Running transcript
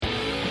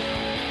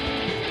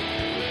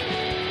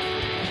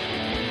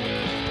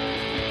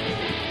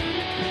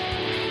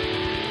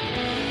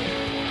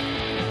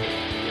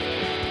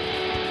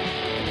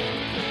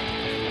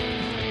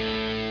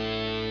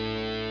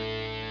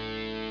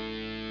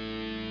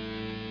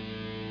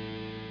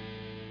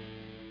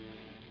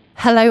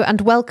Hello and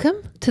welcome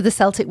to the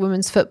Celtic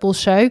Women's Football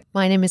Show.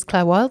 My name is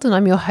Claire Wilde and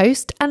I'm your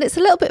host, and it's a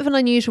little bit of an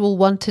unusual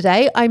one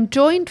today. I'm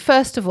joined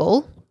first of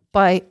all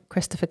by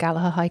Christopher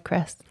Gallagher. Hi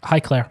Chris. Hi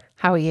Claire.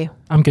 How are you?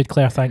 I'm good,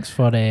 Claire. Thanks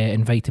for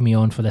inviting me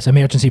on for this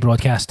emergency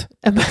broadcast.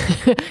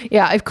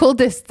 Yeah, I've called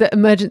this the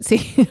emergency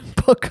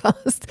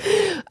podcast.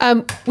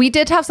 We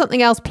did have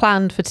something else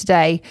planned for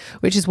today,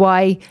 which is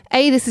why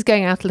A, this is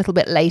going out a little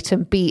bit late,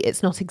 and B,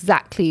 it's not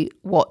exactly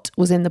what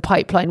was in the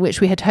pipeline, which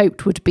we had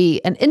hoped would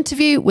be an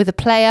interview with a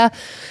player.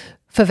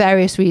 For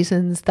various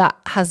reasons, that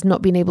has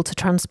not been able to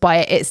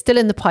transpire. It's still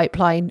in the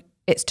pipeline.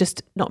 It's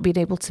just not been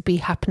able to be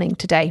happening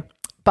today.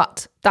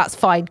 But that's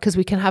fine because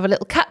we can have a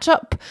little catch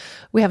up.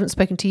 We haven't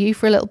spoken to you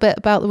for a little bit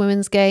about the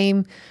women's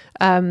game.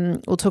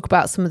 We'll talk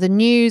about some of the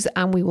news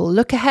and we will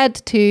look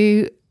ahead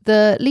to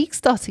the league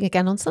starting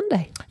again on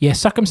Sunday. Yeah,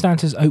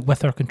 circumstances out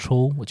with our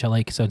control, which I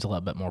like. Sounds a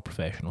little bit more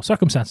professional.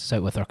 Circumstances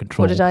out with our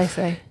control. What did I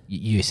say?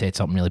 You said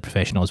something really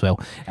professional as well.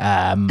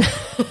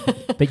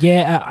 But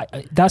yeah,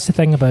 that's the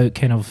thing about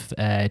kind of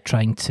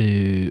trying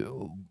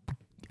to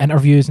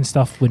interviews and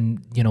stuff.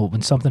 When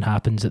something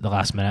happens at the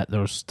last minute,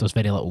 there's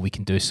very little we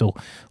can do. So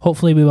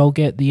hopefully we will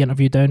get the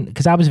interview down,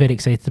 because I was very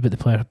excited about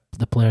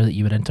the player that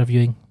you were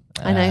interviewing.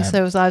 I know,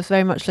 so I was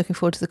very much looking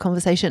forward to the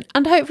conversation,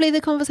 and hopefully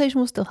the conversation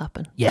will still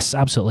happen. Yes,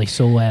 absolutely.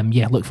 So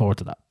yeah, look forward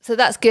to that. So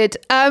that's good.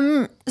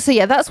 So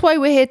yeah, that's why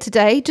we're here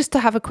today, just to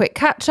have a quick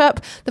catch up.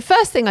 The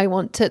first thing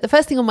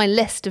on my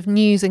list of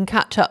news and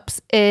catch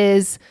ups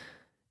is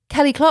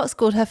Kelly Clark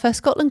scored her first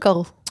Scotland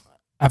goal.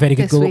 A very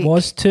good goal it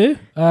was too.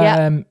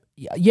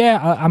 Yeah,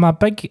 I'm a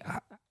big...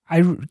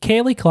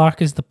 Kelly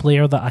Clark is the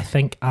player that I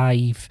think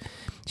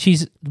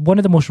she's one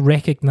of the most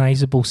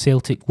recognisable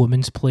Celtic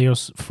women's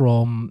players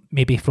from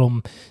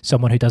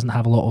someone who doesn't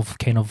have a lot of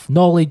kind of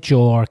knowledge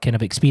or kind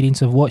of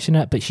experience of watching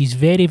it, but she's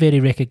very, very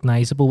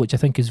recognisable, which I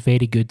think is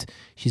very good.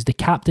 She's the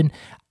captain,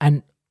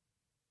 and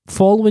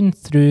following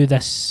through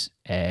this,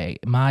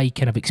 my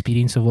kind of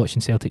experience of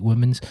watching Celtic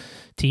women's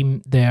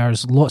team,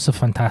 there's lots of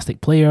fantastic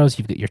players.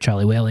 You've got your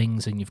Charlie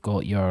Wellings and you've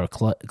got your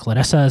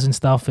Clarissas and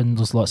stuff, and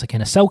there's lots of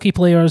kind of silky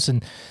players,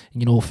 and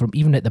from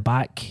even at the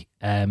back,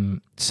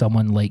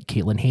 someone like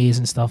Caitlin Hayes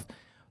and stuff.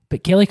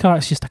 But Kelly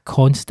Clark's just a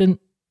constant,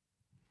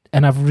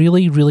 and I've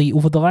really, really,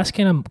 over the last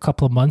kind of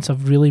couple of months,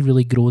 I've really,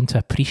 really grown to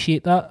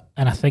appreciate that.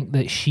 And I think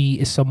that she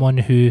is someone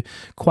who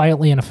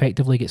quietly and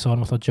effectively gets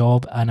on with her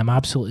job, and I'm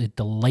absolutely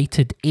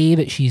delighted, A,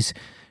 that she's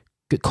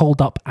got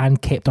called up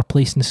and kept her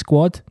place in the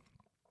squad,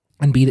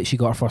 and B, that she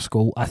got her first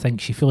goal. I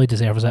think she fully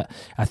deserves it.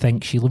 I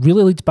think she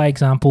really leads by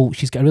example.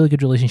 She's got a really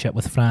good relationship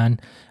with Fran,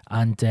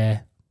 and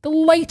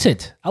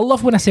delighted. I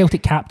love when a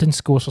Celtic captain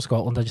scores for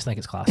Scotland. I just think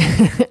it's class.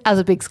 As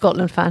a big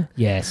Scotland fan.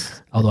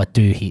 Yes, although I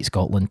do hate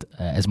Scotland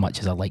as much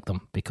as I like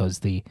them, because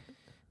they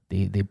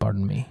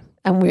burn me.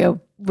 And we are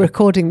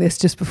recording this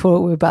just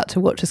before we're about to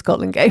watch a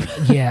Scotland game.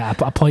 Yeah,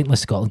 a pointless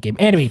Scotland game.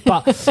 Anyway,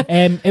 but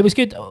it was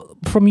good.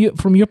 From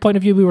your point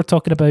of view, we were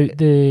talking about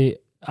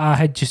I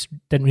had just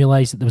didn't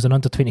realise that there was an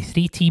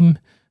under-23 team,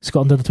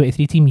 Scotland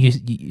under-23 team,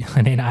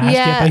 and then I asked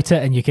you about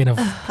it, and you kind of...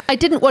 I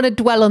didn't want to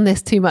dwell on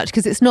this too much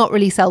because it's not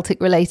really Celtic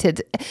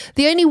related.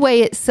 The only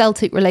way it's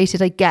Celtic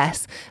related, I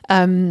guess,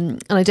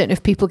 and I don't know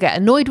if people get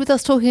annoyed with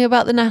us talking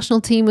about the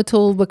national team at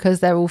all because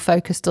they're all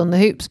focused on the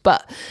hoops,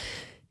 but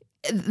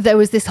there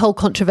was this whole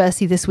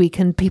controversy this week,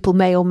 and people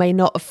may or may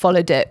not have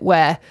followed it,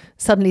 where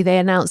suddenly they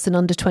announced an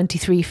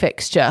under-23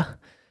 fixture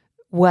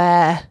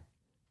where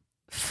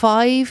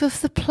 5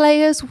 of the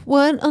players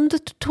weren't under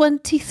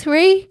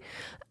 23.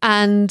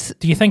 And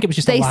do you think it was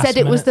just they said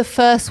it was the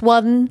first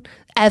one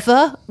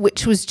ever,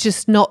 which was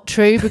just not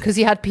true, because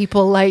you had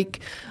people like,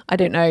 I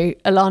don't know,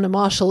 Alana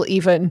Marshall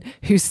even,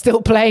 who's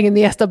still playing in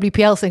the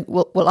SWPL, saying,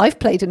 well I've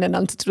played in an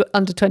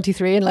under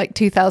 23 in like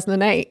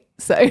 2008.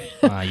 So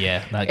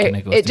yeah, that kind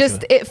of goes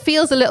it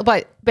feels a little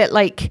bit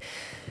like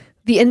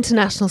the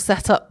international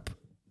setup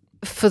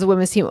for the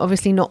women's team,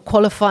 obviously not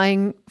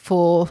qualifying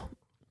for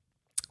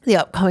the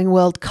upcoming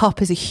World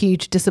Cup, is a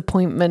huge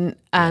disappointment,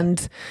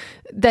 and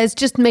there's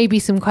just maybe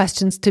some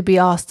questions to be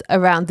asked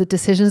around the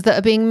decisions that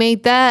are being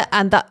made there,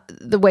 and that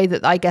the way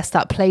that I guess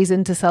that plays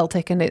into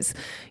Celtic. And it's,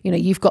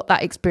 you've got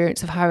that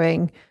experience of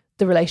having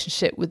the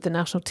relationship with the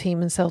national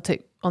team and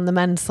Celtic on the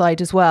men's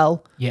side as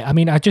well. Yeah, I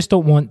mean, I just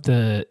don't want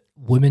the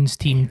women's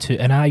team to,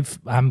 and I've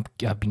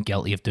been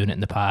guilty of doing it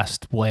in the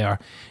past, where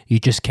you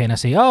just kind of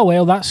say, oh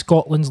well, that's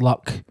Scotland's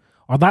luck,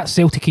 or that's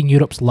Celtic in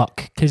Europe's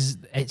luck, because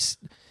it's,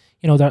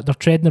 they're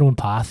treading their own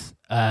path.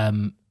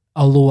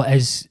 Although it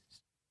is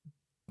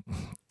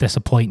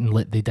disappointing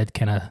that they did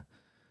kind of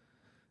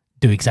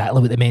do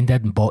exactly what the men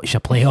did and botch a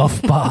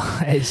playoff,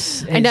 but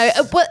it's I know,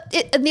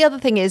 and the other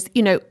thing is,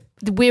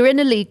 we're in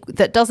a league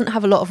that doesn't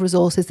have a lot of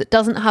resources, that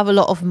doesn't have a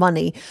lot of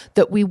money,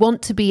 that we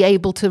want to be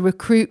able to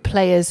recruit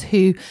players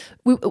who,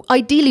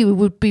 ideally we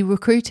would be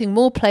recruiting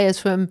more players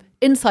from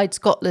inside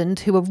Scotland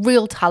who are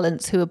real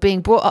talents, who are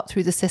being brought up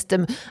through the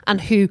system,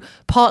 and who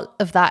part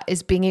of that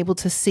is being able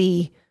to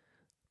see,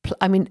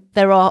 I mean,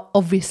 there are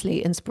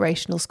obviously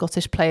inspirational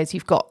Scottish players.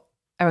 You've got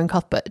Erin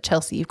Cuthbert at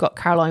Chelsea, you've got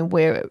Caroline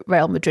Weir at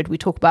Real Madrid. We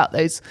talk about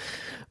those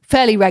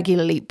fairly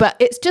regularly, but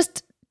it's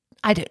just,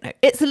 I don't know.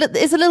 It's a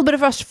little bit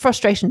of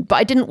frustration, but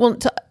I didn't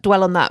want to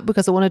dwell on that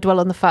because I want to dwell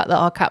on the fact that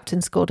our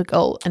captain scored a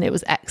goal and it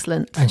was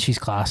excellent. And she's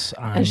class.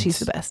 And she's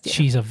the best. Yeah.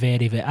 She's a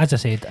very, very, as I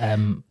said,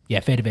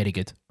 very, very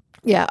good.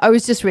 Yeah, I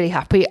was just really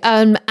happy.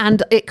 And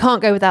it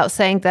can't go without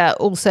saying that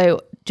also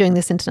during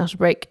this international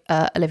break,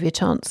 Olivia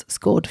Chance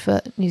scored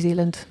for New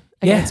Zealand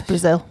against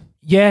Brazil.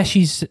 Yeah,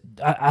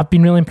 I've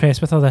been really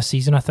impressed with her this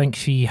season. I think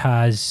she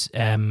has...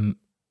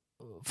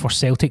 for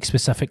Celtic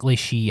specifically,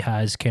 she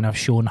has kind of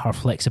shown her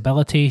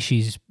flexibility.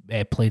 She's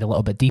played a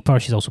little bit deeper.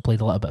 She's also played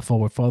a little bit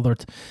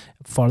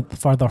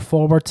further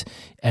forward.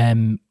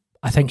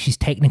 I think she's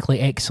technically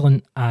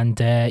excellent, and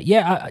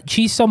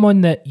she's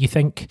someone that you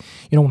think,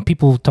 when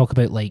people talk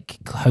about like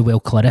how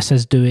well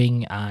Clarissa's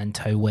doing and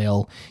how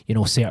well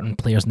certain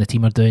players in the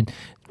team are doing,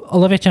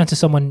 Olivia Chance is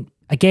someone,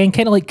 again,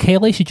 kind of like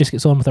Kelly. She just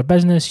gets on with her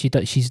business.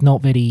 She's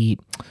not very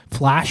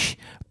flash,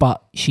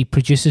 but she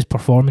produces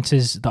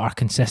performances that are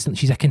consistent.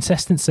 She's a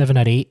consistent 7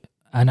 or 8,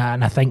 and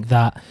I think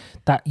that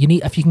you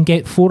need, if you can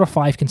get 4 or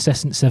 5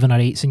 consistent 7 or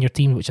 8s in your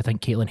team, which I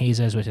think Caitlin Hayes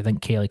is, which I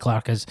think Kelly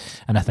Clark is,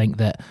 and I think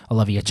that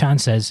Olivia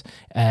Chance is,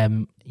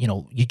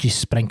 you just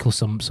sprinkle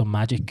some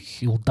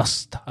magical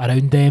dust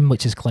around them,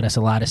 which is Clarissa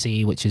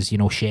Larisey, which is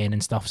Shen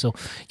and stuff. So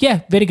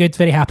yeah, very good,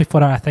 very happy for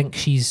her. I think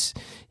she's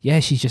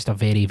just a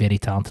very, very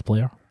talented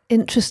player.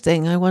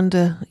 Interesting. I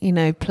wonder,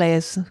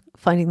 players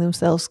finding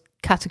themselves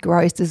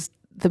categorised as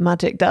the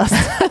magic dust.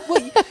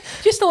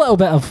 Just a little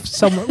bit of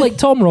some, like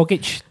Tom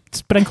Rogic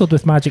sprinkled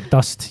with magic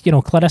dust,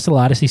 Clarissa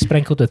Larisey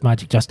sprinkled with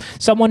magic dust.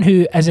 Someone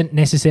who isn't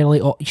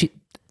necessarily,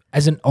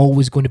 isn't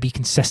always going to be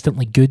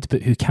consistently good,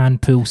 but who can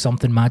pull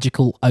something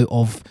magical out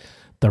of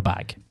their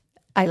bag.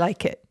 I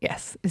like it.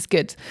 Yes, it's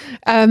good.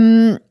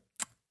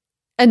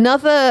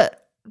 Another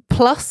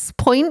plus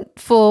point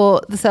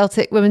for the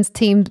Celtic women's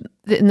team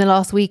in the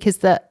last week is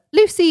that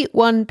Lucy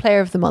won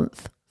Player of the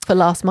Month for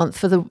last month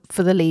for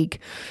the league,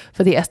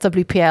 for the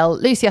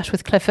SWPL. Lucy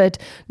Ashworth-Clifford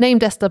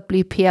named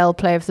SWPL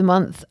Player of the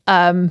Month.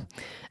 And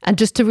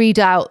just to read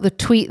out the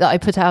tweet that I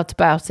put out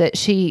about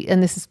it,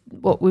 and this is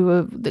what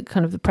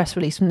the press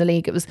release from the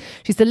league,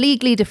 she's the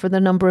league leader for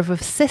the number of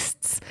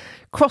assists,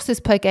 crosses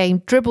per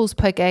game, dribbles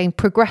per game,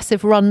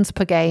 progressive runs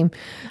per game,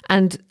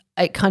 and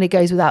it kind of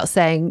goes without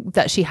saying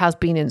that she has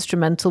been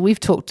instrumental.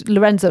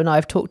 Lorenzo and I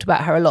have talked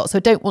about her a lot, so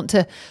I don't want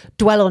to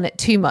dwell on it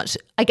too much.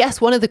 I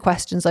guess one of the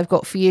questions I've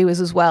got for you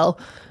is as well,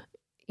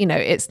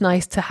 it's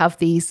nice to have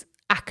these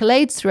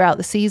accolades throughout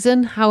the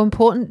season. How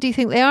important do you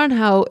think they are, and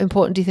how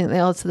important do you think they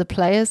are to the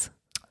players?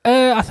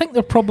 I think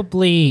they're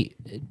probably,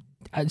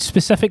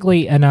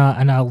 specifically in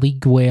a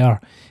league where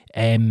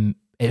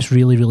it's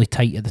really, really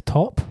tight at the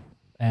top.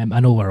 I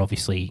know we're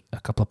obviously a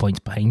couple of points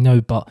behind now,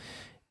 but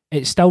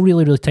it's still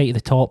really, really tight at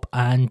the top,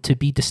 and to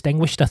be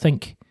distinguished, I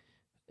think,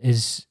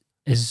 is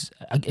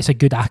a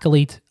good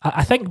accolade.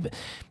 I think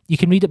you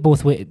can read it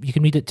both ways. You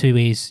can read it 2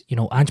 ways.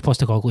 Ange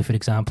Postecoglou, for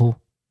example,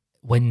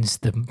 wins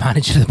the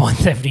Manager of the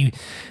Month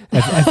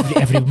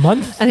every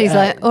month, and he's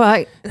like, all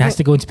right, he has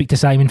to go and speak to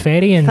Simon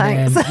Ferry and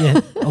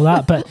all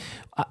that. But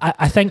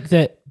I think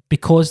that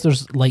because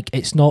there's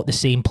it's not the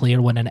same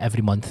player winning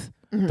every month.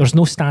 Mm-hmm. There's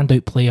no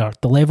standout player.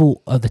 The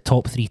level of the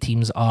top 3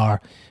 teams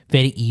are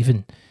very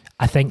even.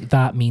 I think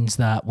that means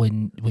that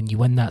when you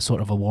win that sort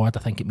of award,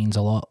 I think it means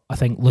a lot. I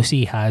think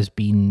Lucy has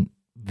been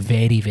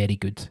very, very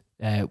good.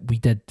 You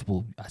did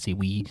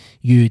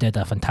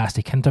a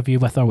fantastic interview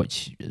with her,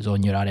 which is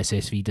on your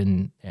RSS feed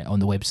and on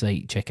the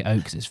website. Check it out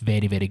because it's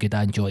very, very good.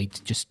 I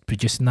enjoyed just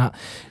producing that.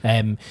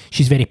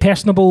 She's very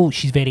personable.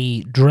 She's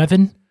very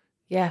driven.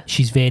 Yeah.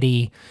 She's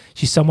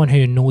someone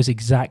who knows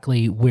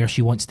exactly where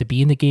she wants to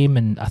be in the game,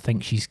 and I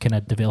think she's kind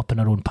of developing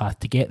her own path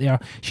to get there.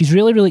 She's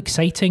really, really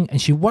exciting,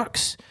 and she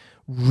works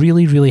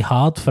really, really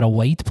hard for a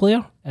wide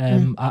player.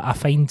 I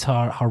find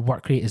her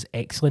work rate is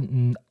excellent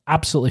and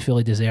absolutely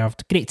fully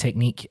deserved. Great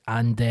technique,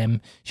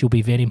 and she'll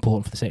be very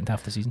important for the second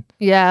half of the season.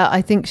 Yeah,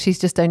 I think she's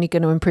just only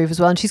going to improve as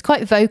well. And she's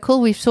quite vocal.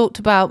 We've talked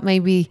about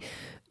maybe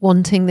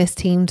wanting this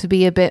team to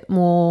be a bit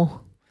more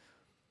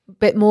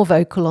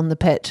vocal on the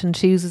pitch, and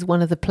she was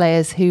one of the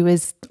players who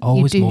is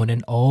always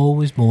moaning,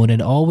 always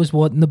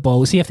wanting the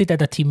ball. See, if they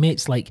did a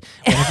teammates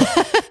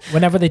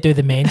whenever they do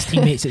the men's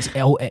teammates, it's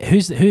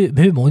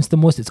who moans the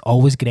most. It's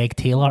always Greg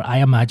Taylor. I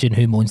imagine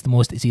who moans the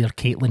most is either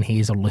Caitlin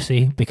Hayes or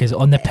Lucy, because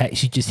on the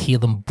pitch you just hear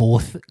them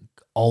both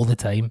all the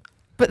time.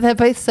 But they're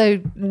both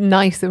so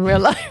nice in real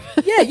life.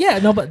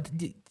 No, but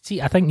see,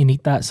 I think you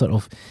need that sort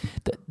of.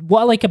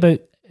 What I like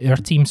about our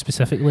team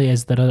specifically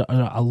is there are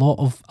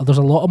there's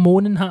a lot of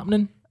moaning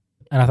happening.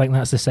 And I think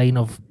that's a sign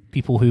of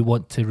people who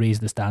want to raise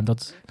the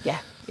standards.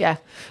 Yeah.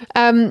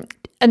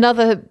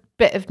 Another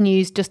bit of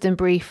news, just in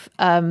brief.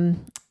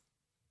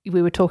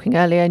 We were talking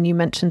earlier and you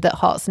mentioned that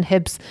Hearts and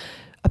Hibs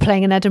are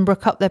playing an Edinburgh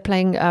Cup. They're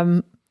playing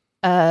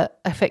a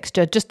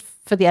fixture just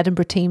for the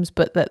Edinburgh teams,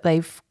 but that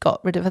they've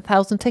got rid of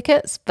 1,000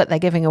 tickets, but they're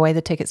giving away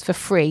the tickets for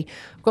free.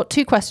 I've got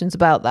 2 questions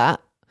about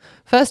that.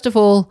 First of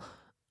all,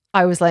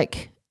 I was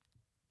like,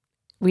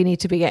 we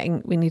need to be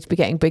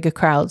getting bigger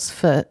crowds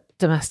for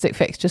domestic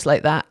fixtures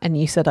like that, and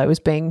you said I was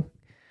being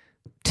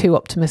too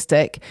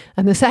optimistic.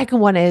 And the second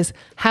one is,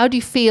 how do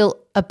you feel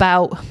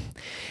about,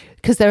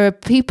 because there are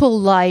people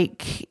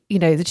like, you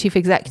know, the chief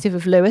executive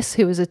of Lewis,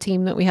 who is a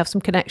team that we have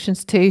some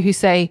connections to, who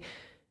say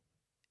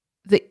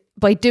that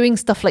by doing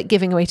stuff like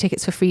giving away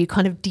tickets for free, you're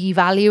kind of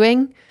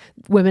devaluing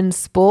women's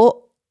sport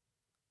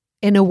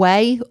in a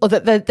way, or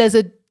that there's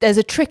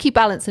a tricky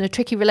balance and a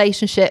tricky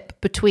relationship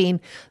between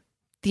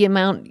the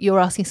amount you're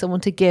asking someone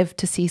to give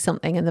to see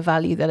something and the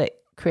value that it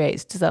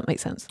creates. Does that make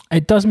sense?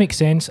 It does make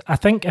sense. I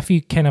think if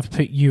you kind of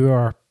put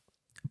your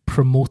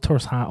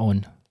promoter's hat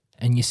on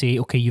and you say,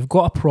 okay, you've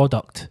got a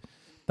product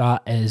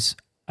that is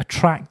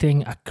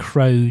attracting a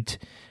crowd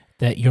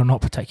that you're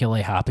not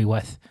particularly happy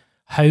with,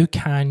 how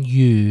can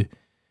you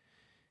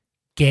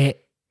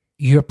get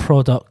your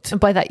product? And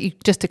by that,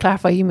 just to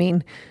clarify, you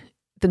mean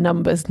the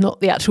numbers, not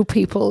the actual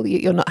people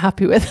you're not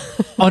happy with.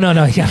 Oh, no,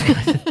 yeah.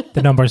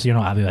 The numbers you're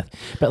not happy with.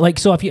 But like,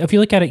 so if you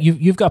look at it,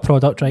 you've got a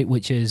product, right,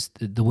 which is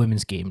the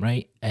women's game,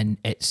 right? And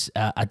it's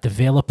a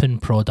developing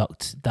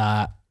product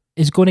that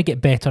is going to get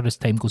better as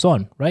time goes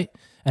on, right?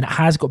 And it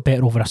has got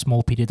better over a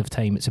small period of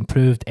time. It's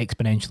improved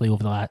exponentially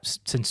over the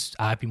last, since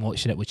I've been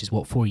watching it, which is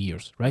 4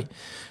 years, right?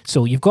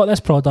 So you've got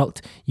this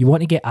product, you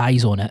want to get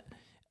eyes on it.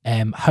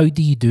 How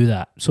do you do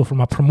that? So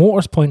from a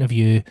promoter's point of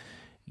view,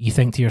 you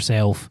think to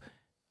yourself,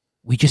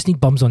 we just need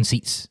bums on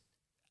seats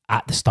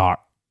at the start.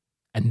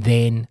 And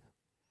then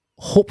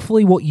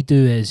hopefully what you do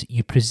is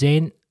you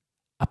present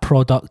a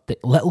product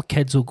that little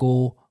kids will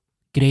go,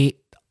 great,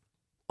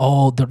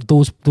 oh,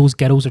 those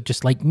girls are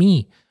just like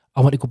me.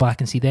 I want to go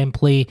back and see them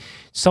play.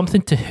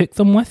 Something to hook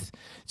them with.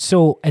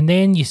 So, and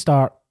then you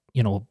start,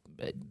 you know,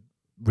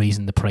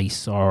 raising the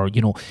price, or,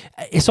 you know,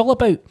 it's all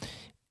about,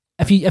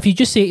 if you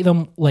just say to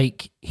them,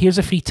 like, here's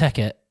a free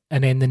ticket,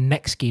 and then the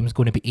next game is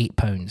going to be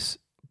 £8.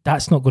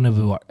 That's not going to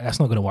work. That's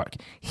not going to work.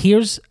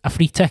 Here's a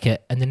free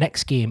ticket, and the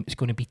next game is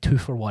going to be 2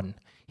 for 1.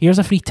 Here's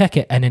a free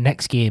ticket, and the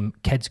next game,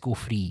 kids go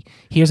free.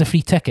 Here's a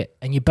free ticket,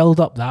 and you build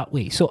up that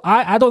way. So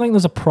I don't think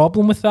there's a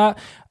problem with that.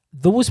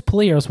 Those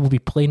players will be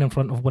playing in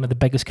front of one of the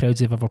biggest crowds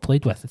they've ever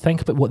played with.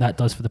 Think about what that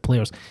does for the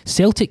players.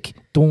 Celtic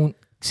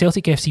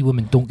FC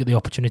women don't get the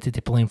opportunity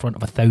to play in front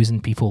of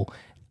 1,000 people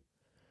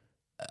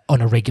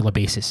on a regular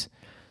basis.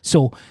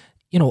 So,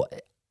 you know,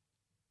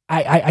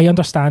 I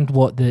understand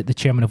what the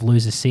chairman of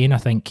Lewis is saying. I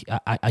think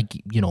I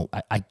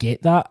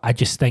get that. I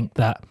just think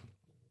that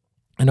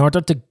in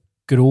order to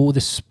grow the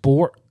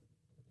sport,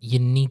 you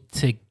need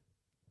to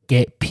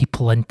get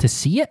people in to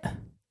see it.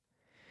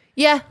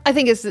 Yeah, I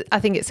think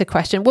it's a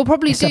question. We'll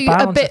probably do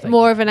a bit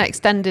more of an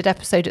extended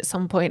episode at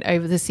some point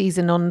over the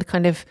season on the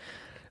kind of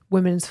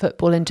women's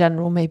football in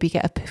general. Maybe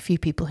get a few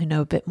people who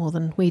know a bit more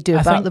than we do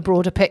about the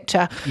broader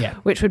picture,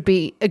 which would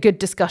be a good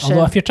discussion.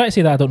 Although if you're trying to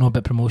say that I don't know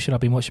about promotion,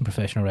 I've been watching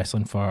professional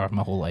wrestling for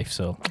my whole life,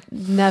 so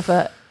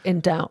never in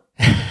doubt.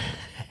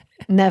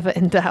 Never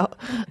in doubt.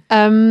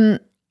 On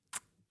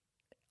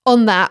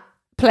that,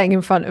 playing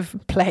in front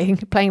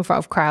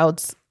of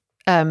crowds,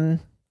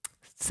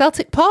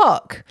 Celtic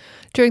Park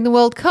during the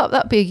World Cup,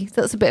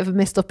 that's a bit of a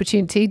missed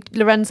opportunity.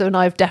 Lorenzo and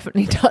I have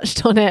definitely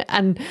touched on it,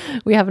 and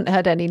we haven't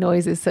heard any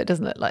noises, so it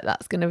doesn't look like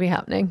that's going to be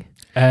happening.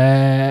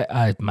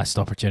 A missed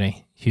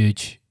opportunity,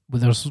 huge. Well,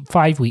 there's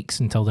 5 weeks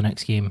until the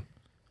next game,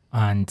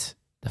 and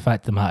the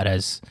fact of the matter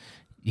is,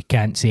 you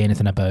can't say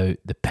anything about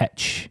the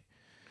pitch,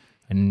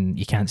 and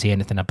you can't say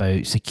anything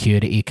about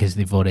security because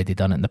they've already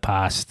done it in the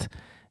past.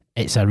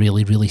 It's a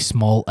really, really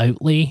small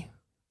outlay.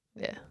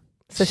 Yeah.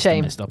 It's a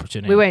shame. Missed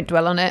opportunity. We won't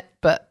dwell on it,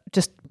 but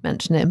just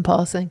mention it in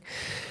passing.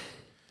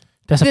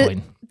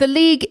 Disappointing. The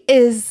league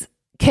is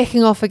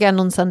kicking off again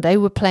on Sunday.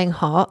 We're playing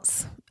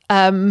Hearts.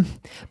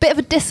 Bit of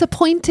a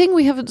disappointing.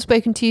 We haven't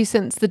spoken to you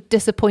since the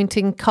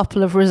disappointing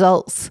couple of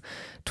results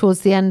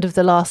towards the end of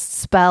the last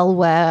spell,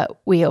 where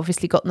we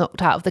obviously got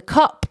knocked out of the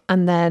cup,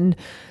 and then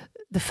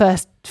the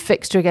first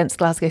fixture against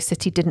Glasgow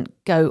City didn't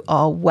go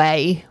our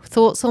way.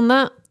 Thoughts on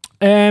that?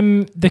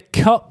 The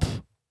cup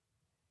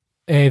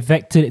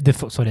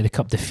the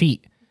cup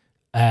defeat.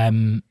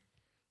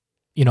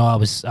 You know, I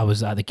was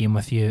at the game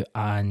with you,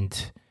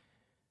 and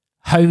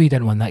how we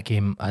didn't win that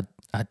game, I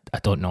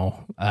don't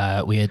know.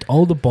 We had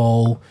all the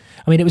ball.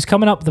 I mean, it was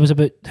coming up. There was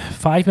about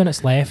 5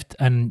 minutes left,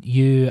 and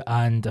you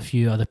and a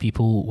few other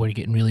people were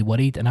getting really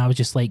worried, and I was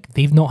just like,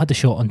 they've not had the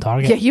shot on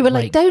target. Yeah, you were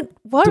like, don't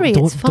worry,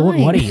 it's fine.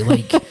 Don't worry,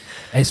 like,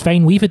 it's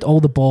fine. We've had all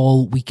the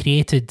ball. We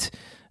created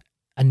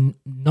a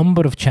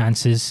number of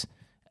chances.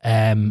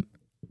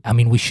 I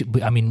mean, we should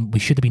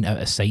have been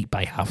out of sight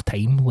by half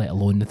time, let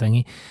alone the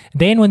thingy.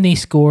 Then when they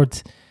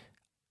scored,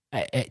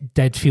 it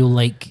did feel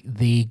like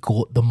they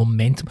got the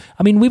momentum.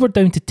 I mean, we were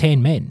down to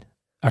 10 men,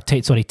 or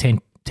 10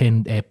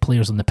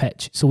 players on the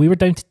pitch. So we were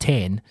down to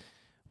 10.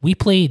 We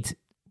played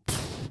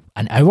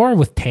an hour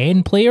with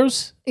 10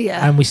 players,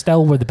 and we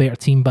still were the better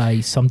team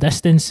by some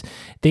distance.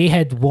 They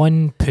had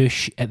one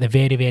push at the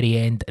very, very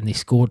end, and they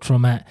scored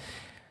from it.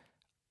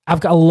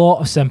 I've got a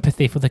lot of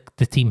sympathy for the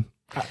team.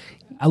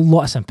 A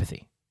lot of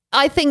sympathy.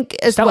 I think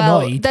as still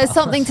well, annoyed. There's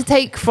something to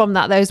take from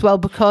that though as well,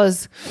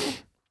 because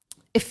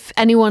if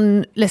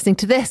anyone listening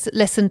to this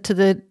listened to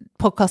the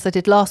podcast I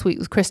did last week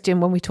with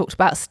Christian when we talked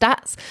about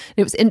stats. And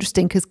it was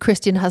interesting because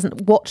Christian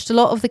hasn't watched a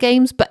lot of the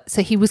games, but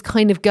so he was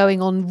kind of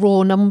going on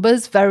raw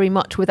numbers very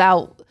much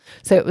without.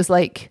 So it was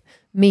like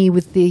me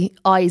with the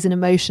eyes and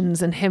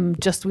emotions and him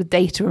just with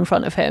data in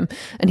front of him.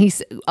 And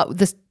he's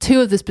there's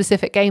two of the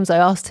specific games I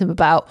asked him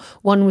about.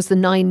 One was the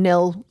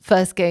 9-0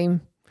 first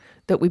game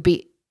that we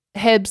beat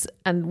Hibs,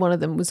 and one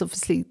of them was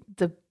obviously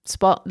the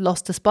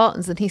lost to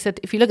Spartans. And he said,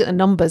 if you look at the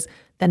numbers,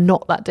 they're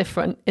not that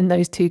different in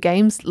those two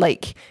games.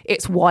 Like,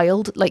 it's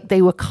wild. Like,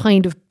 they were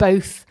kind of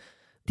both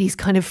these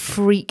kind of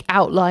freak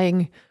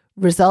outlying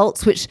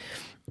results, which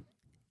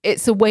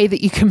it's a way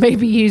that you can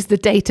maybe use the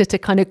data to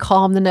kind of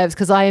calm the nerves,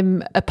 because I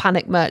am a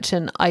panic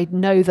merchant. I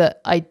know that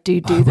I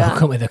do that.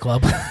 Welcome to the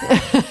club.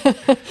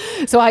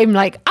 So I'm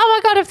like,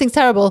 oh my God, everything's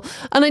terrible.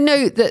 And I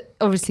know that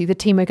obviously the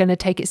team are going to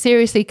take it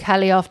seriously.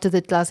 Kelly, after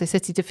the Glasgow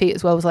City defeat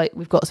as well, was like,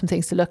 we've got some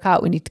things to look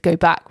at. We need to go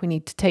back. We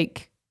need to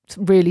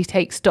really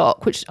take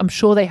stock, which I'm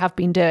sure they have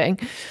been doing.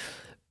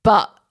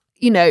 But,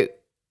 you know,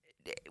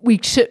 we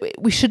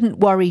shouldn't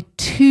worry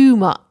too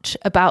much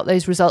about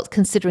those results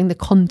considering the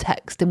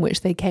context in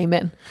which they came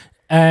in.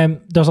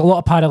 There's a lot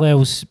of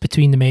parallels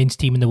between the men's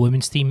team and the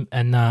women's team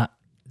in that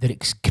they're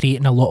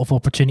creating a lot of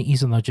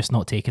opportunities and they're just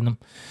not taking them.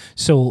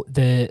 So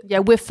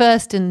we're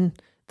first in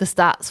the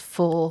stats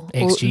for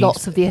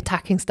lots of the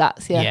attacking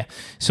stats. Yeah.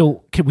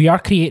 So we are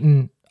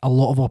creating a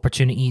lot of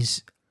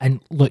opportunities.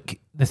 And look,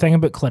 the thing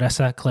about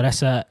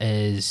Clarissa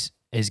is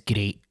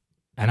great,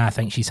 and I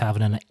think she's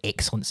having an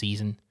excellent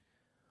season.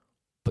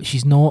 But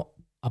she's not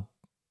a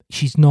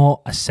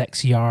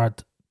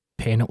 6-yard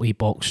penalty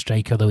box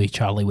striker the way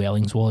Charlie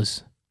Wellings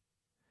was.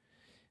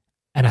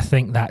 And I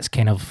think that's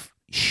kind of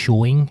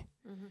showing.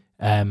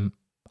 Mm-hmm.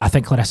 I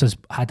think Clarissa's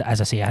had,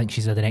 as I say, I think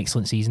she's had an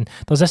excellent season.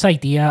 There's this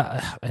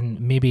idea, and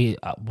maybe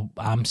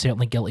I'm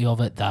certainly guilty of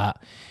it,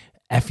 that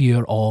if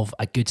you're of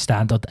a good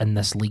standard in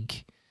this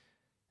league,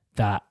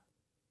 that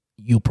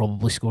you'll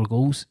probably score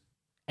goals.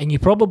 And you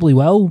probably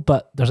will,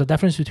 but there's a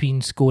difference between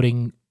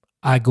scoring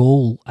a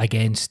goal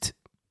against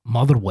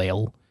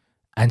Motherwell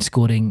and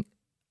scoring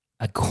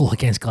a goal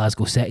against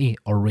Glasgow City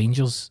or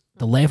Rangers.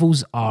 The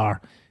levels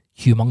are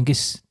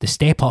humongous. The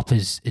step up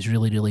is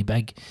really, really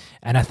big.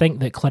 And I think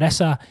that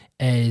Clarissa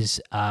is,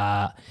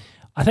 I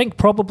think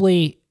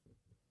probably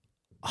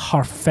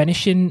her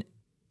finishing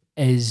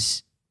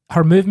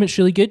her movement's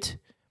really good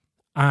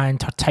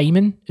and her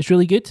timing is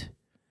really good,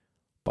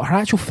 but her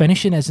actual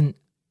finishing isn't,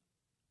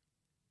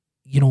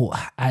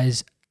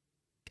 as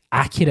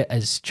accurate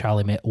as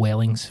Charlie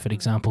Wellings, for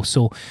example.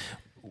 So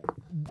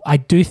I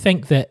do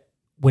think that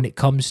when it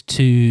comes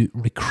to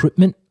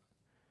recruitment,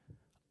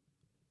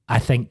 I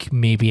think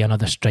maybe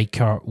another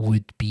striker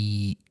would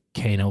be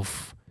kind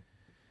of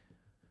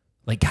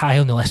like high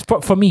on the list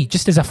for me,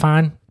 just as a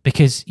fan,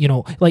 because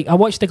like I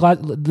watched the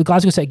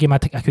Glasgow City game. I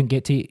couldn't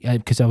get to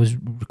because I was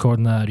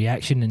recording a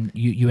reaction, and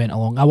you went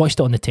along. I watched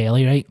it on the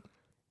telly, right?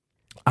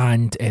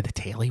 And the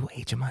telly, what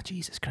age am I?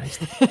 Jesus Christ!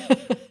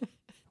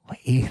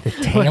 The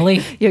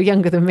telly. You're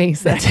younger than me,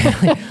 so.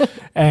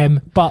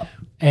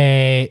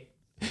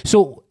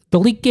 So the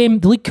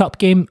League Cup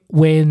game,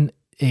 when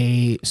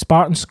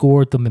Spartan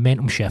scored, the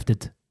momentum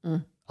shifted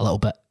a little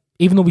bit.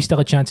 Even though we still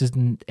had chances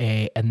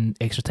in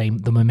extra time,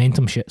 the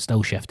momentum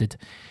still shifted.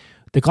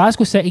 The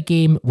Glasgow City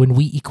game, when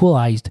we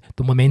equalised,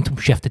 the momentum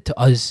shifted to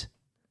us,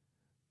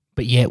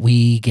 but yet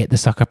we get the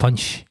sucker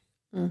punch.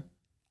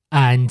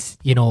 And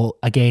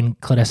again,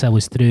 Clarissa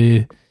was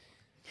through.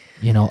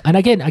 And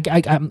again,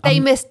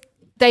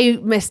 They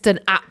missed an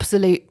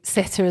absolute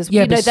sitter as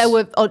well. There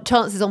were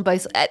chances on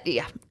both.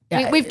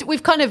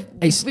 We've kind of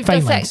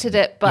dissected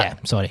it, but yeah,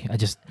 sorry, I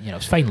just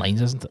it's fine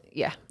lines, isn't it?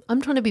 Yeah,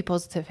 I'm trying to be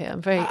positive here.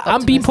 I'm very.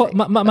 I'm being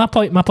my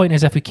point. My point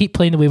is, if we keep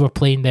playing the way we're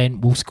playing,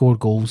 then we'll score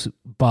goals.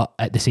 But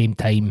at the same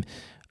time,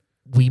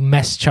 we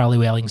miss Charlie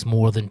Wellings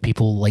more than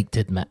people like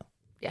to admit.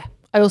 Yeah,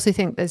 I also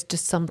think there's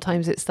just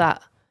sometimes it's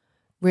that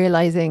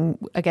realizing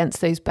against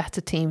those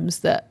better teams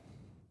that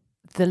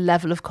the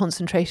level of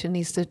concentration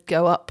needs to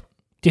go up.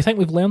 Do you think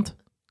we've learned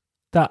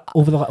that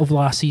over the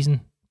last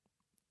season?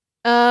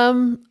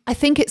 I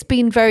think it's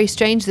been very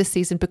strange this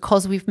season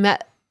because we've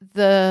met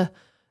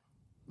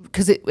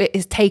because it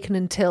is taken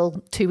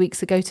until 2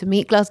 weeks ago to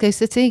meet Glasgow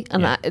City,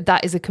 and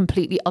that is a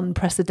completely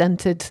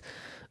unprecedented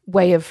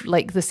way of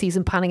like the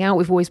season panning out.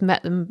 We've always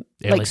met them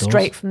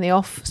straight from the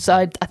off.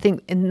 So I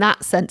think in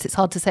that sense it's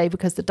hard to say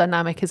because the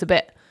dynamic is a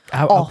bit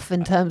off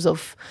in terms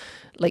of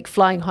like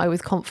flying high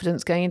with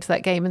confidence going into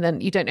that game, and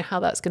then you don't know how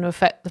that's going to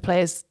affect the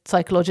players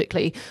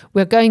psychologically.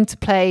 We're going to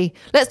play.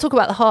 Let's talk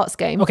about the Hearts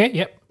game. Okay.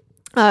 Yep.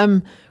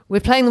 We're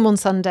playing them on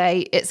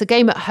Sunday. It's a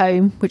game at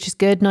home, which is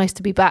good. Nice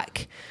to be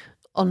back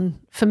on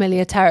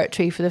familiar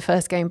territory for the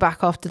first game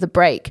back after the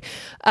break.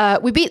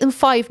 We beat them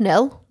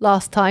 5-0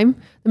 last time.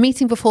 The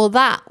meeting before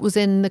that was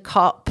in the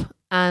Cup,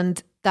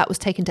 and that was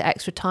taken to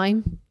extra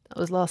time. That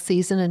was last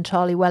season, and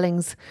Charlie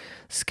Wellings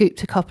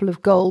scooped a couple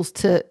of goals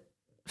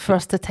for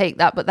us to take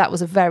that, but that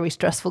was a very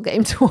stressful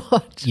game to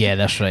watch. Yeah,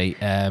 that's right.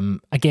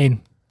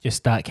 Again,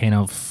 just that kind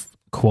of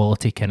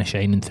quality kind of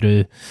shining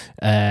through.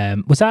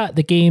 Was that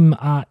the game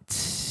at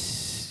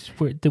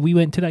We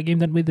went to that game,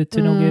 didn't we? The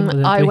 2-0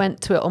 game? I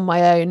went to it on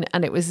my own,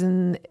 and it was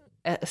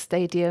at a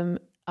stadium,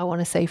 I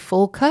want to say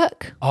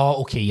Falkirk.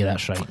 Oh, okay, yeah,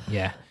 that's right,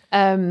 yeah.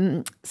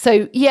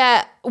 So,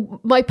 yeah,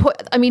 my point,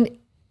 I mean,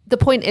 the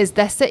point is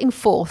they're sitting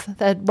fourth.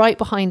 They're right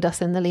behind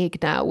us in the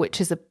league now,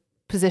 which is a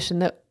position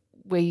that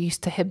we're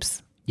used to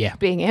Hibs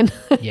being in.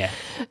 Yeah.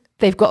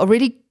 They've got a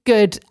really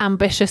good,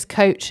 ambitious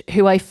coach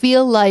who I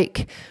feel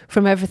like,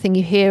 from everything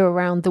you hear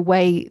around the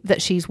way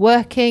that she's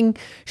working,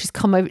 she's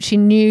come over, she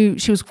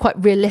was quite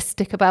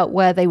realistic about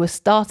where they were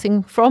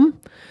starting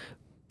from,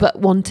 but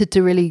wanted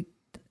to really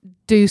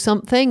do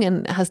something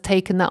and has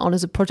taken that on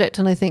as a project.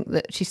 And I think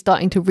that she's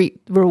starting to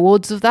reap the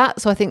rewards of that.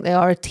 So I think they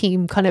are a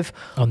team kind of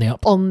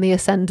on the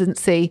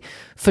ascendancy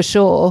for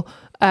sure.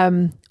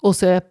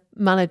 Also a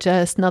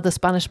manager, another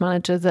Spanish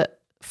manager that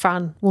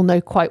Fran will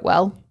know quite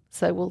well.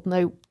 So we'll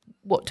know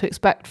what to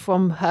expect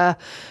from her.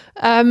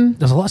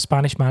 There's a lot of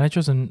Spanish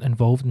managers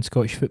involved in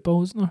Scottish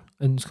football, isn't there?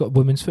 In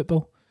women's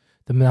football.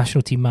 The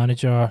national team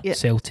manager,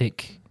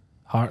 Celtic,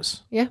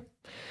 Hearts. Yeah.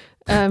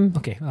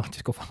 Okay, I'll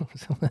just go for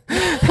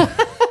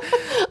it.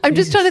 I'm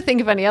just trying to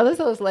think of any others.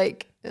 I was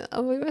like,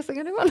 are we missing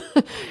anyone?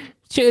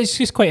 It's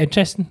just quite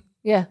interesting.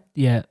 Yeah.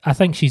 Yeah, I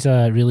think she's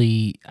a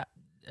really...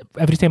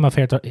 Every time I've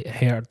heard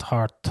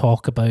her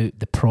talk about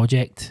the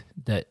project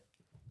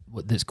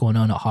that's going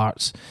on at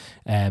Hearts,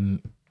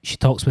 she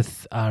talks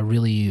with a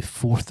really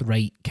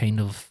forthright, kind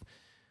of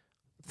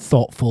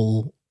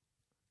thoughtful,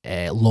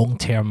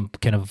 long-term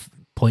kind of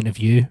point of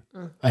view,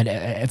 and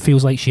it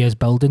feels like she is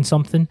building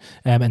something,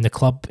 and the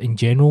club in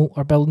general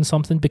are building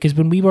something, because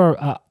when we were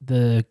at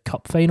the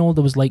cup final,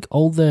 there was like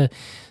all the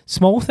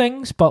small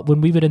things, but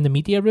when we were in the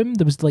media room,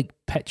 there was like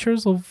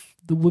pictures of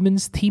the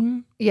women's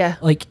team,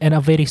 like in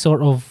a very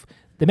sort of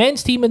the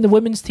men's team and the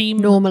women's team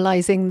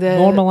normalizing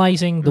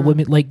the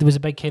women, like there was a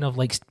big kind of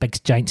like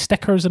big giant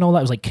stickers and all that.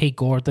 It was like Craig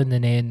Gordon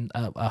and then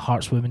a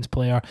Hearts women's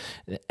player,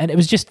 and it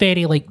was just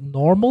very like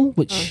normal,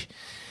 which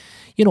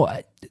you know,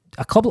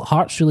 a club like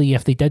Hearts really,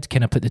 if they did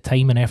kind of put the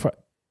time and effort,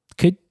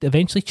 could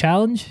eventually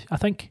challenge, I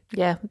think.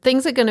 Yeah,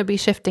 things are going to be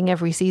shifting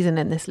every season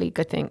in this league,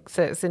 I think,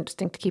 so it's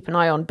interesting to keep an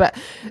eye on. But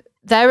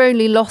their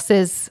only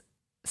losses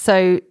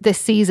so this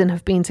season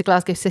have been to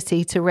Glasgow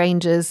City, to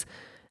Rangers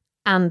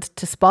and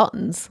to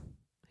Spartans,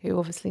 who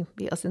obviously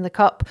beat us in the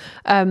cup,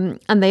 and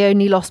they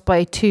only lost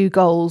by 2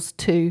 goals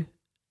to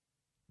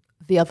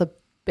the other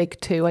big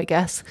two, I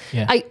guess.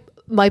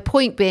 My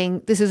point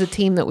being, this is a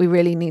team that we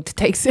really need to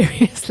take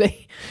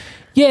seriously.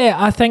 Yeah,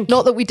 I think...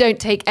 Not that we don't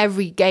take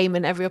every game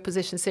and every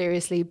opposition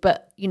seriously,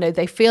 but, you know,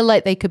 they feel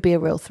like they could be a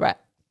real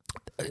threat.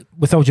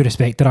 With all due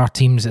respect, there are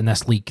teams in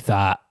this league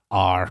that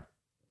are...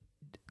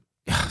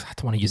 I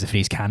don't want to use the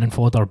phrase cannon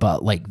fodder,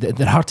 but like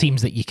there are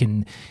teams that you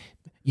can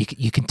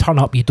turn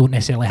up, you don't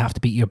necessarily have to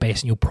beat your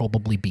best, and you'll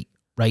probably beat,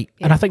 right?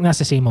 Yeah. And I think that's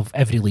the same of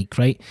every league,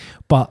 right?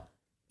 But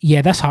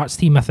yeah, this Hearts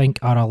team, I think,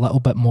 are a little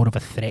bit more of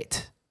a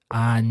threat.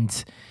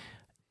 And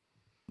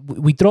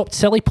we dropped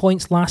silly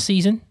points last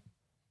season.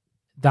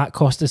 That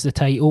cost us the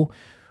title.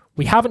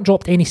 We haven't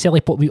dropped any silly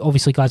points.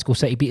 Obviously, Glasgow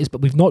City beat us,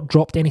 but we've not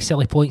dropped any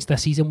silly points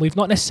this season. We've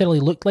not necessarily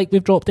looked like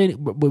we've dropped any.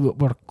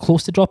 We're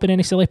close to dropping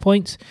any silly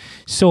points.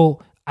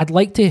 So I'd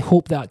like to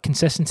hope that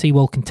consistency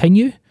will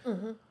continue.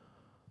 Mm-hmm.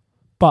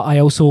 But I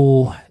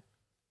also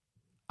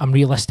am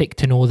realistic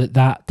to know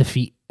that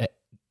defeat at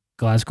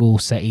Glasgow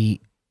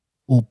City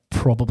will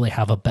probably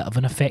have a bit of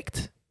an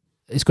effect.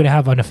 It's going to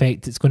have an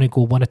effect. It's going to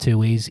go one of two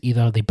ways.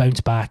 Either they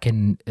bounce back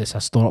and it's a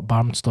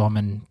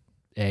barnstorming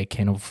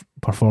kind of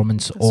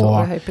performance, that's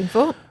what we're hoping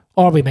for.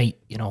 Or we might,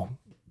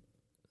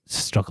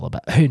 struggle a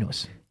bit. Who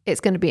knows?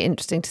 It's going to be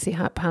interesting to see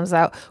how it pans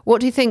out.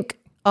 What do you think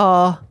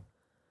are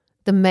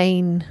the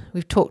main...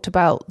 We've talked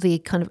about the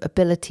kind of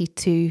ability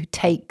to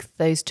take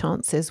those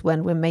chances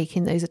when we're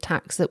making those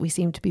attacks that we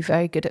seem to be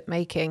very good at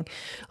making.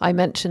 I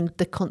mentioned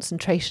the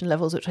concentration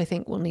levels, which I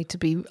think they'll need to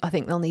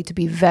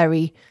be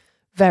very,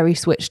 very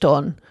switched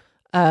on.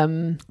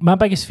 My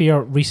biggest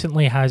fear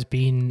recently has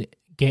been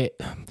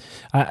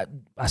I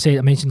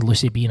mentioned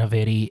Lucy being a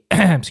very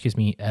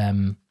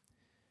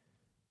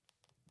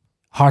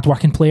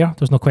hard-working player.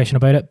 There's no question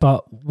about it.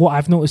 But what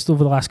I've noticed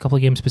over the last couple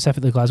of games,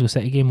 specifically the Glasgow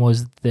City game,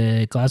 was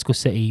the Glasgow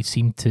City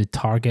seemed to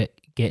target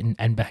getting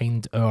in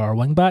behind our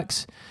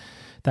wing-backs,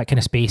 that kind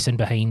of space in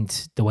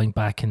behind the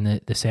wing-back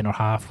and the centre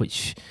half,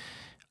 which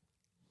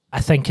I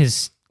think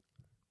is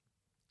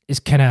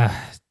kind of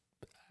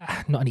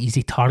not an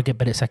easy target,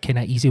 but it's a kind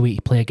of easy way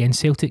to play against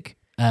Celtic.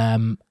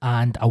 And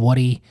I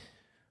worry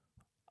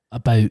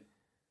about,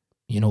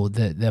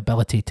 the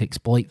ability to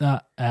exploit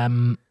that.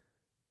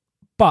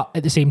 But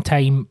at the same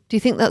time... Do you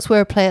think that's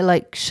where a player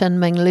like Shen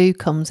Meng Lu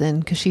comes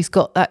in? Because she's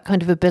got that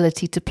kind of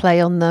ability to play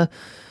on the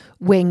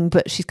wing,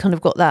 but she's kind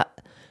of got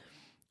that...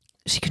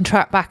 She can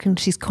track back and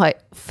she's quite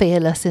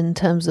fearless in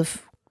terms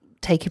of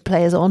taking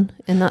players on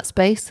in that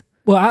space.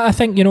 Well, I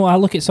think, I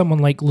look at someone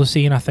like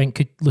Lucy and I think,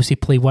 could Lucy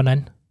play one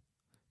in?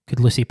 Could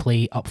Lucy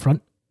play up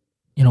front?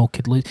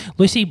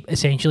 Lucy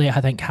essentially,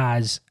 I think,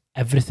 has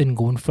everything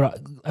going for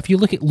it. If you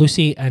look at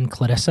Lucy and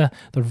Clarissa,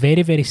 they're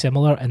very, very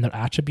similar in their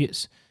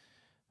attributes.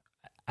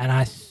 And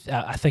I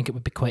think it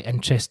would be quite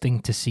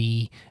interesting to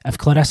see if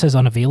Clarissa's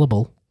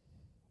unavailable,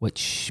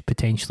 which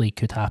potentially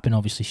could happen.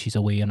 Obviously, she's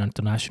away on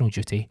international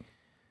duty.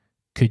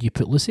 Could you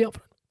put Lucy up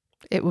front?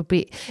 It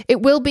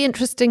will be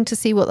interesting to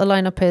see what the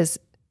lineup is.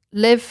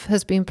 Liv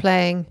has been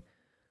playing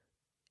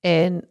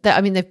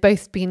they've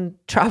both been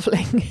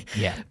travelling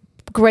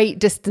great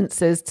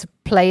distances to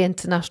play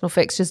international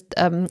fixtures.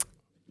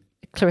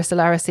 Clarissa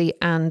Larissy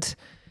and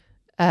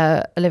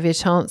Olivia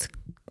Chance,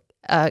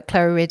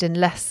 Clara Reardon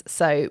less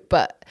so,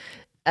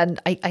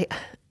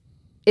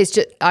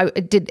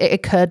 it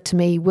occurred to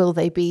me, will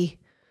they be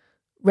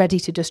ready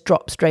to just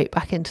drop straight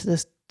back into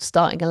the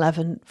starting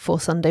 11 for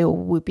Sunday, or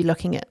we'll be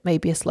looking at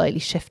maybe a slightly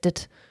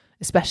shifted,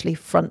 especially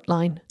front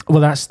line? Well,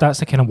 that's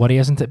the kind of worry,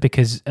 isn't it?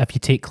 Because if you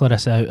take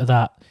Clarissa out of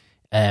that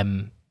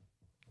kind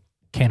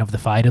of the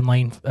firing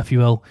line, if you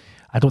will,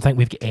 I don't think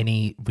we've got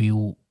any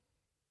real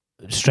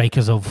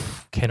strikers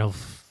of kind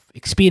of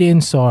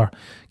experience or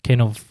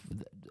kind of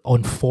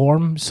on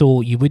form.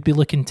 So you would be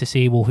looking to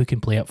say, well, who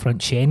can play up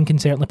front? Shen can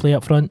certainly play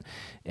up front.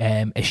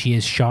 Is she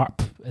as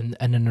sharp in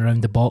and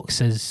around the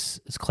box as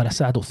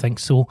Clarissa? I don't think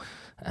so.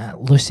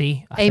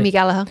 Lucy, Amy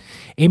Gallagher,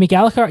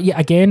 yeah.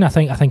 Again, I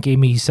think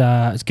Amy's.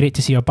 It's great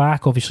to see her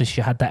back. Obviously,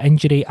 she had that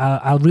injury.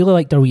 I really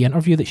liked her wee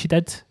interview that she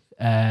did,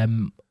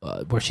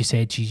 where she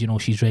said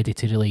she's ready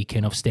to really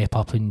kind of step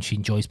up and she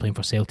enjoys playing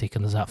for Celtic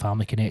and there's that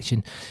family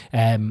connection.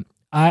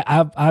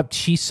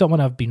 She's someone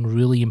I've been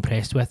really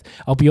impressed with.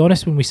 I'll be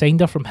honest, when we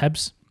signed her from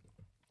Hibs,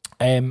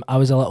 I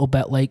was a little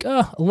bit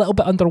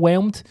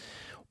underwhelmed,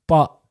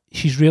 but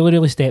she's really,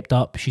 really stepped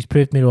up. She's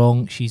proved me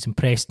wrong. She's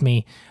impressed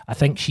me. I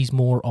think she's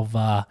more of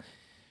a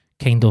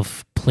kind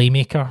of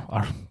playmaker,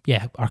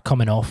 or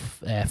coming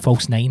off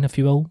false nine, if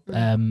you will.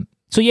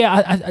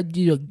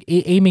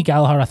 Amy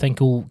Gallagher, I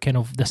think, will kind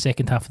of the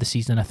second half of the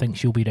season, I think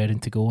she'll be ready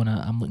to go, and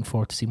I'm looking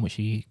forward to seeing what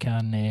she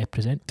can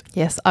present.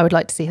 Yes, I would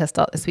like to see her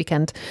start this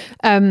weekend.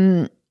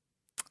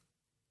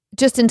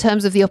 Just in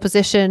terms of the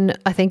opposition,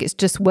 I think it's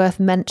just worth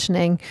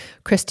mentioning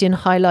Christian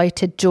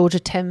highlighted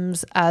Georgia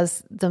Timms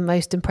as the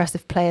most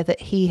impressive player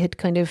that he had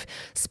kind of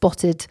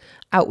spotted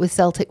out with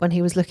Celtic when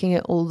he was looking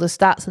at all the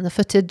stats and the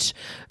footage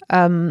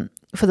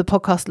for the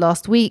podcast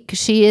last week.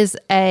 She's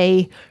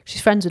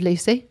friends with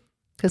Lucy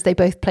because they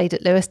both played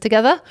at Lewis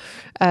together.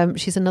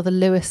 She's another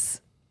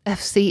Lewis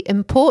FC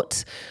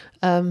import.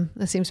 There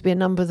seems to be a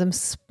number of them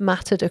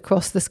smattered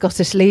across the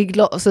Scottish League,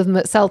 lots of them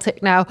at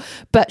Celtic now,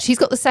 but she's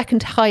got the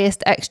second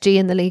highest XG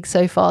in the league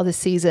so far this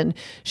season.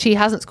 She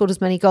hasn't scored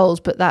as many goals,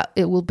 but that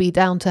it will be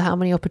down to how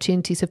many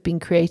opportunities have been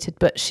created,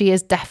 but she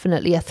is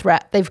definitely a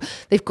threat.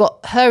 They've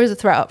got her as a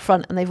threat up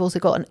front, and they've also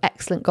got an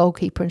excellent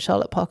goalkeeper in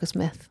Charlotte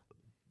Parker-Smith.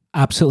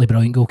 Absolutely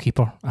brilliant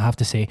goalkeeper, I have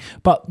to say.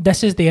 But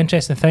this is the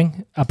interesting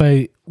thing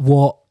about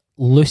what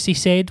Lucy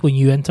said when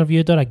you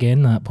interviewed her.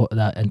 Again,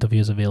 that interview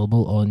is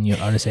available on your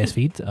RSS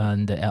feed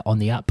and on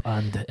the app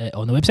and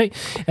on the website.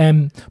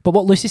 But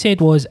what Lucy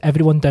said was,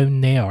 everyone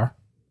down there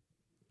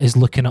is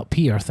looking up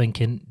here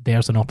thinking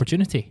there's an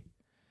opportunity.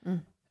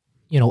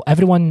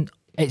 Everyone,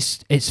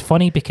 it's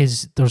funny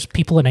because there's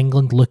people in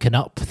England looking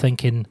up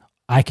thinking,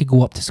 I could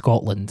go up to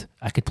Scotland,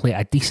 I could play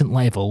at a decent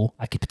level,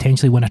 I could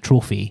potentially win a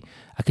trophy,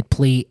 I could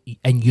play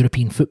in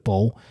European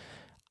football.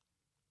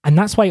 And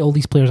that's why all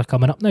these players are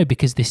coming up now,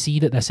 because they see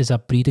that this is a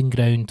breeding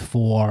ground of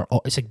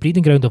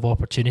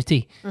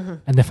opportunity. Mm-hmm.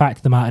 And the fact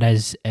of the matter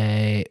is,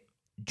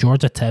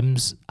 Georgia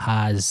Timms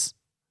has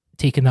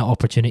taken that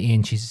opportunity,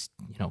 and she's,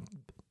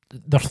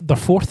 they're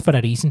fourth for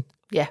a reason.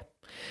 Yeah.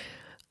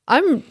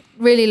 I'm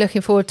really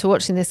looking forward to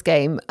watching this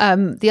game.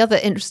 The other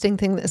interesting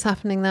thing that's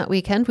happening that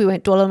weekend, we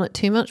won't dwell on it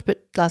too much,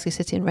 but Glasgow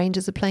City and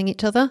Rangers are playing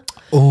each other.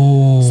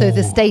 Oh. So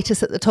the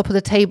status at the top of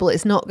the table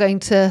is not going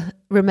to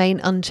remain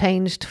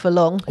unchanged for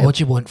long. What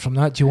do you want from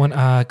that? Do you want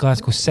a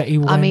Glasgow City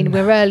win? I mean,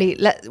 we're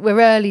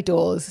early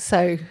doors,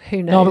 so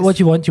who knows? No, but what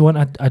do you want? Do you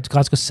want a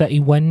Glasgow City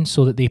win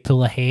so that they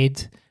pull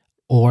ahead,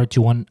 or do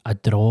you want a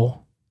draw?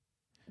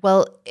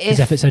 Well,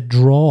 if it's a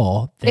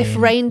draw, then if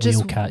Rangers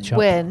we'll catch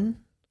win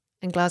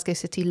and Glasgow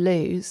City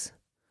lose,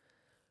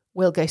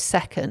 we'll go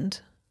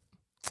second.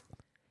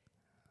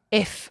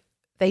 If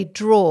they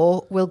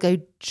draw, we'll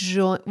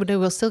still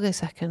go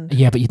second.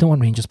 Yeah, but you don't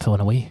want Rangers pulling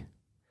away.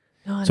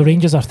 No, so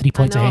Rangers are 3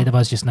 points ahead of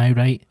us just now,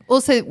 right?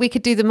 Also, we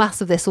could do the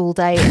maths of this all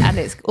day, and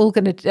it's all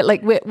going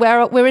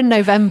to we're in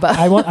November.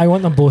 I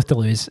want them both to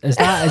lose. Is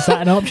that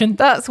an option?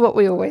 That's what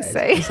we always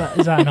say. Is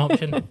that an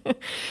option?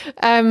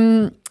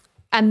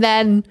 And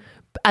then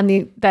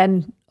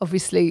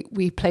obviously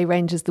we play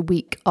Rangers the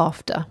week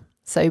after.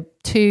 So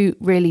 2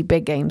 really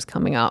big games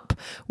coming up.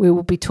 We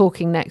will be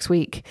talking next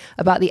week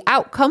about the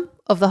outcome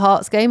of the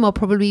Hearts game. I'll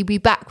probably be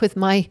back with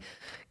my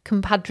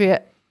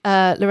compatriot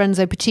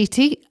Lorenzo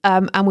Pacitti,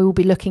 and we will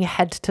be looking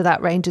ahead to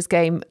that Rangers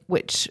game,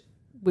 which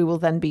we will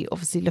then be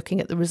obviously looking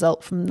at the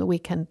result from the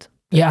weekend.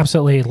 Yeah,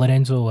 absolutely.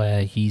 Lorenzo,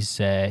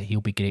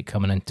 he'll be great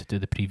coming in to do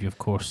the preview, of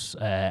course.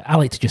 I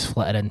like to just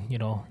flit it in,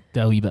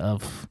 do a wee bit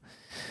of,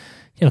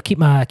 keep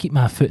my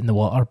foot in the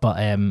water. But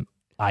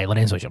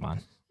Lorenzo's your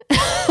man.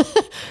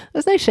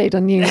 There's no shade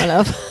on you, my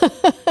love.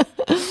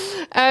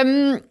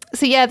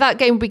 So yeah, that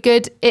game will be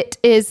good. It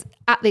is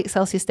at the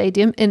Excelsior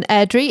Stadium in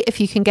Airdrie. If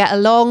you can get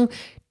along,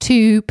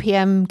 2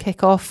 p.m.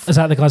 kickoff. Is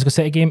that the Glasgow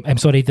City game? I'm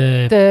sorry,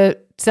 the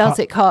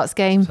Celtic Hearts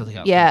game. Celtic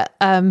Hearts. Yeah.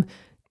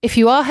 If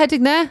you are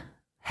heading there,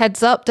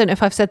 heads up. Don't know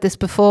if I've said this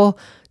before.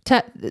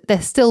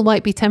 There still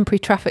might be temporary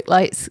traffic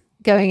lights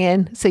going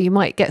in, so you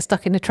might get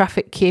stuck in a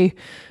traffic queue.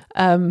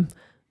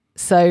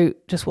 So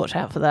just watch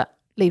out for that.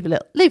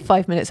 Leave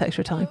 5 minutes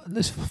extra time.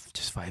 There's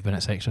just 5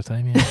 minutes extra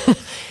time, yeah.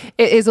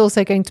 It is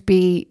also going to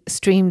be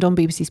streamed on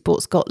BBC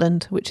Sports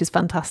Scotland, which is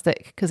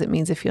fantastic because it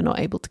means if you're not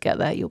able to get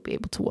there, you'll be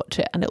able to watch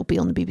it and it'll be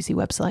on the BBC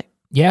website.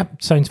 Yeah,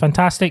 sounds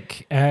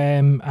fantastic.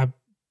 A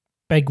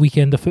big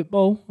weekend of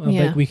football,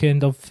 big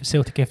weekend of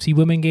Celtic FC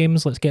women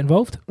games. Let's get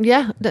involved.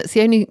 Yeah, that's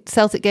the only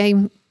Celtic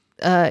game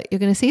you're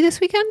going to see this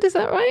weekend, is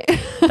that right?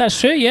 That's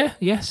true, yeah.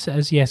 Yes, it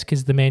is, yes,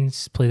 because the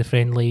men's play the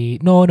friendly.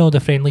 No,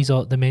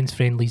 the men's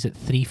friendly's at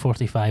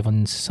 3:45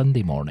 on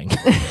Sunday morning.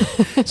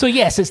 So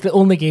yes, it's the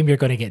only game you're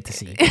going to get to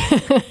see.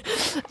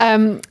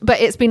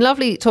 But it's been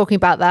lovely talking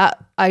about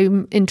that.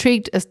 I'm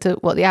intrigued as to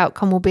what the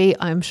outcome will be.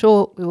 I'm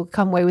sure we will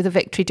come away with a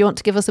victory. Do you want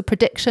to give us a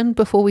prediction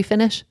before we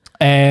finish?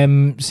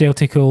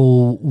 Celtic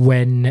will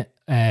win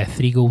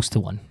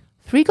 3-1.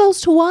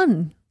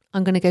 3-1?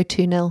 I'm going to go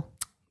 2-0.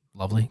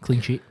 Lovely,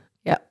 clean sheet.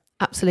 Yeah,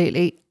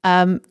 absolutely.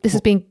 This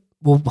has been...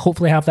 We'll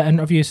hopefully have that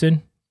interview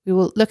soon. We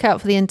will look out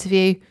for the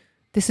interview.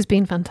 This has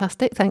been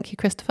fantastic. Thank you,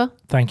 Christopher.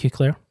 Thank you,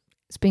 Claire.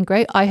 It's been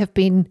great. I have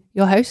been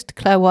your host,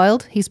 Claire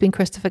Wilde. He's been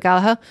Christopher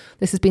Gallagher.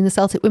 This has been the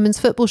Celtic Women's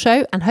Football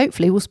Show, and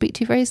hopefully we'll speak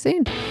to you very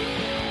soon.